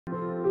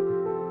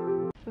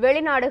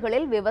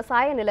வெளிநாடுகளில்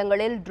விவசாய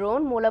நிலங்களில்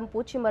ட்ரோன் மூலம்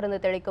பூச்சி மருந்து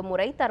தெளிக்கும்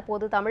முறை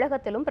தற்போது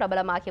தமிழகத்திலும்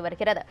பிரபலமாகி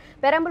வருகிறது.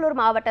 பெரம்பலூர்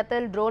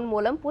மாவட்டத்தில் ட்ரோன்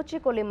மூலம்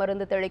பூச்சிக்கொல்லி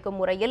மருந்து தெளிக்கும்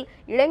முறையில்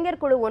இளைஞர்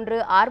குழு ஒன்று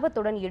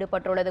ஆர்வத்துடன்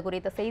ஈடுபட்டுள்ளது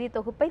குறித்த செய்தி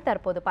தொகுப்பை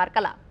தற்போது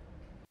பார்க்கலாம்.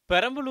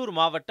 பெரம்பலூர்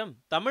மாவட்டம்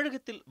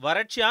தமிழகத்தில்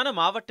வறட்சியான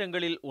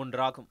மாவட்டங்களில்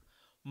ஒன்றாகும்.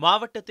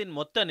 மாவட்டத்தின்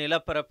மொத்த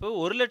நிலப்பரப்பு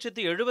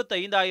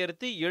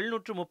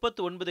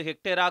 1,75,739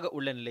 ஹெக்டேராக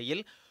உள்ள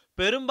நிலையில்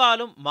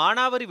பெரும்பாலும்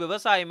மானாவாரி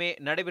விவசாயமே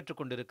நடைபெற்றுக்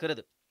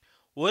கொண்டிருக்கிறது.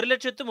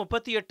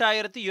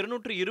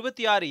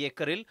 1,38,226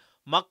 ஏக்கரில்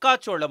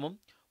மக்காச்சோளமும்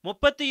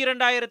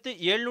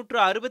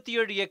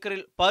 32,767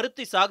 ஏக்கரில்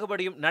பருத்தி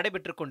சாகுபடியும்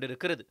நடைபெற்றுக்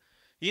கொண்டிருக்கிறது.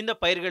 இந்த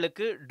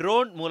பயிர்களுக்கு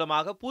ட்ரோன்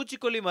மூலமாக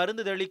பூச்சிக்கொல்லி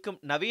மருந்து தெளிக்கும்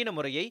நவீன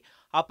முறையை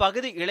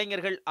அப்பகுதி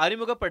இளைஞர்கள்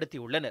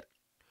அறிமுகப்படுத்தியுள்ளனர்.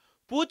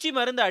 பூச்சி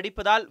மருந்து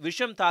அடிப்பதால்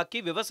விஷம் தாக்கி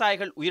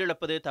விவசாயிகள்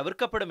உயிரிழப்பது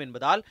தவிர்க்கப்படும்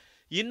என்பதால்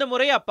இந்த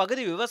முறை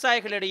அப்பகுதி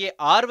விவசாயிகளிடையே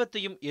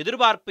ஆர்வத்தையும்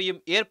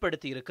எதிர்பார்ப்பையும்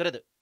ஏற்படுத்தியிருக்கிறது.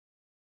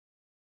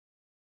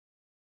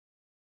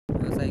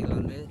 விவசாயிகள்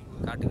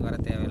காட்டுக்கு வர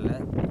தேவையில்லை,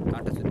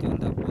 காட்டை சுற்றி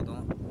வந்தால்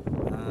போதும்.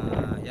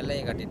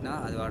 எல்லையை கட்டிட்டுனா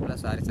அது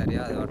வாட்டில்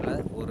சரியாக அது வாட்டில்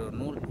ஒரு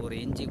நூல் ஒரு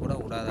இன்ச்சி கூட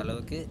விடாத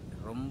அளவுக்கு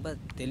ரொம்ப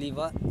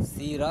தெளிவாக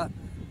சீராக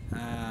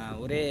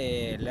ஒரே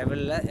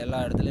லெவலில் எல்லா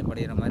இடத்துலையும்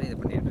படிக்கிற மாதிரி இது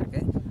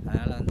பண்ணிகிட்ருக்கு.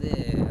 அதனால்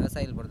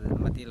விவசாயிகள் பொறுத்த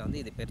மத்தியில்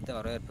இது பெருத்த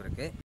வரவேற்பு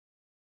இருக்குது.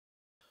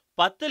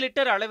 10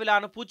 லிட்டர்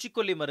அளவிலான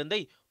பூச்சிக்கொல்லி மருந்தை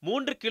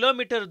 3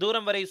 கிலோமீட்டர்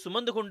தூரம் வரை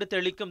சுமந்து கொண்டு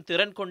தெளிக்கும்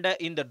திறன் கொண்ட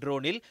இந்த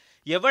ட்ரோனில்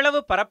எவ்வளவு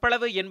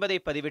பரப்பளவு என்பதை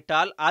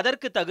பதிவிட்டால்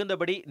அதற்கு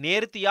தகுந்தபடி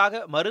நேர்த்தியாக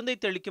மருந்தை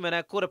தெளிக்கும் என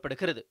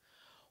கூறப்படுகிறது.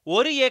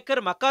 1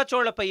 ஏக்கர்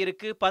மக்காச்சோள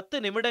பயிருக்கு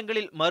 10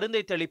 நிமிடங்களில்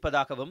மருந்தை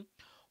தெளிப்பதாகவும்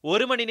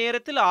 1 மணி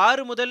நேரத்தில்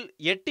 6 முதல்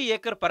 8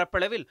 ஏக்கர்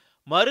பரப்பளவில்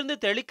மருந்து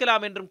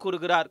தெளிக்கலாம் என்றும்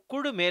கூறுகிறார்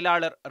குழு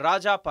மேலாளர்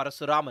ராஜா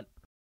பரசுராமன்.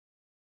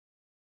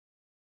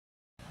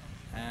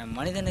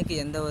 மனிதனுக்கு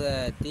எந்த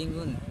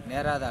தீங்கும்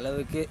நேராத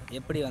அளவுக்கு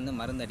எப்படி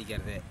மருந்து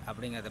அடிக்கிறது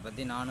அப்படிங்கிறத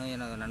பற்றி நானும்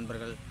எனது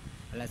நண்பர்கள்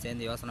எல்லாம்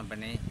சேர்ந்து யோசனை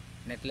பண்ணி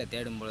நெட்டில்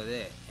தேடும் பொழுது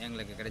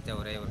எங்களுக்கு கிடைச்ச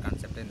ஒரே ஒரு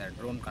கான்செப்ட் இந்த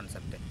ட்ரோன்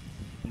கான்செப்ட்.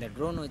 இந்த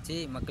ட்ரோன் வச்சு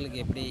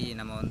மக்களுக்கு எப்படி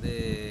நம்ம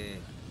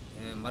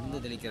மருந்து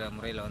தெளிக்கிற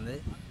முறையில்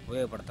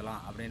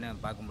உபயோகப்படுத்தலாம் அப்படின்னு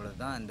பார்க்கும் பொழுது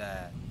தான்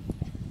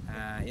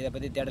இதை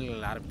பற்றி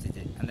தேடல்கள்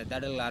ஆரம்பிச்சிச்சு. அந்த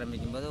தேடல்கள்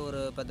ஆரம்பிக்கும்போது ஒரு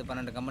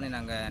 10-12 கம்பெனி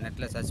நாங்கள்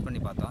நெட்டில் சர்ச்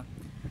பண்ணி பார்த்தோம்.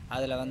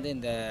 அதில்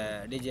இந்த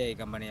டிஜிஐ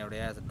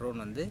கம்பெனியோடைய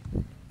ட்ரோன்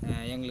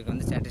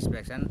எங்களுக்கு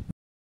சாட்டிஸ்ஃபேக்ஷன்.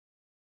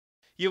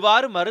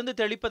 இவ்வாறு மருந்து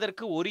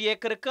தெளிப்பதற்கு 1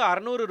 ஏக்கருக்கு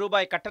 600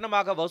 ரூபாய்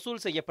கட்டணமாக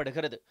வசூல்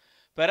செய்யப்படுகிறது.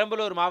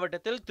 பெரம்பலூர்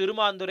மாவட்டத்தில்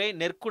திருமாந்துறை,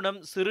 நெற்குணம்,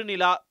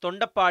 சிறுநிலா,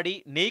 தொண்டப்பாடி,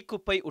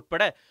 நெய்க்குப்பை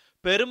உட்பட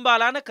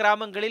பெரும்பாலான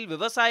கிராமங்களில்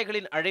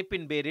விவசாயிகளின்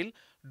அழைப்பின் பேரில்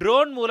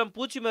ட்ரோன் மூலம்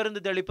பூச்சி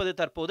மருந்து தெளிப்பது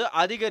தற்போது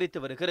அதிகரித்து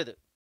வருகிறது.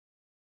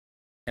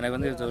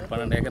 எனக்கு இது ஒரு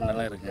 12 ஏக்கர்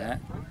நல்லா இருக்குங்க.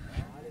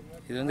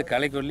 இது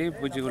களைக்கொல்லி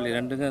பூச்சிக்கொல்லி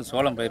ரெண்டுக்கும்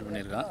சோளம் பயிர்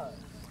பண்ணியிருக்கோம்.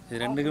 இது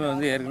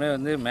ரெண்டுக்குமே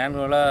ஏற்கனவே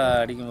மேனுவலாக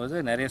அடிக்கும்போது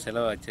நிறைய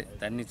செலவாச்சு.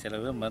 தண்ணி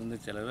செலவு, மருந்து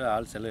செலவு,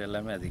 ஆள் செலவு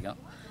எல்லாமே அதிகம்.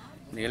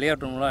 இந்த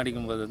எலியாட்டு மூலம்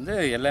அடிக்கும்போது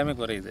எல்லாமே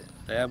குறையுது.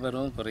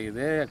 லேபரும்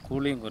குறையுது,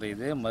 கூலியும்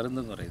குறையுது,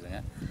 மருந்தும் குறையுதுங்க.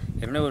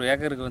 ஏற்கனவே ஒரு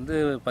ஏக்கருக்கு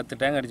 10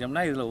 டேங்க்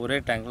அடித்தோம்னா இதில் ஒரே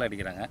டேங்கில்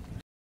அடிக்கிறாங்க.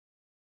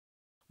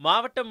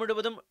 மாவட்டம்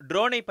முழுவதும்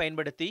ட்ரோனை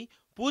பயன்படுத்தி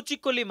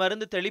பூச்சிக்கொல்லி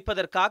மருந்து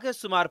தெளிப்பதற்காக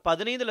சுமார்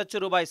 15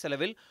 லட்சம் ரூபாய்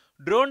செலவில்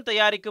ட்ரோன்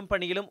தயாரிக்கும்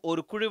பணியிலும்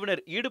ஒரு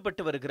குழுவினர்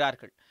ஈடுபட்டு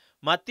வருகிறார்கள்.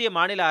 மத்திய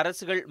மாநில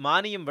அரசுகள்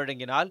மானியம்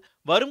வழங்கினால்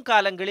வரும்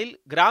காலங்களில்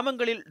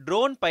கிராமங்களில்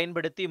ட்ரோன்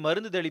பயன்படுத்தி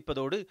மருந்து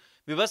தெளிப்பதோடு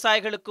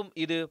விவசாயிகளுக்கும்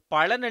இது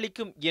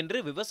பலனளிக்கும் என்று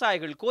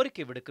விவசாயிகள்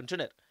கோரிக்கை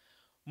விடுக்கின்றனர்.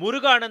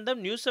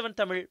 முருகானந்தம், நியூஸ் 7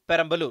 தமிழ்,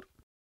 பெரம்பலூர்.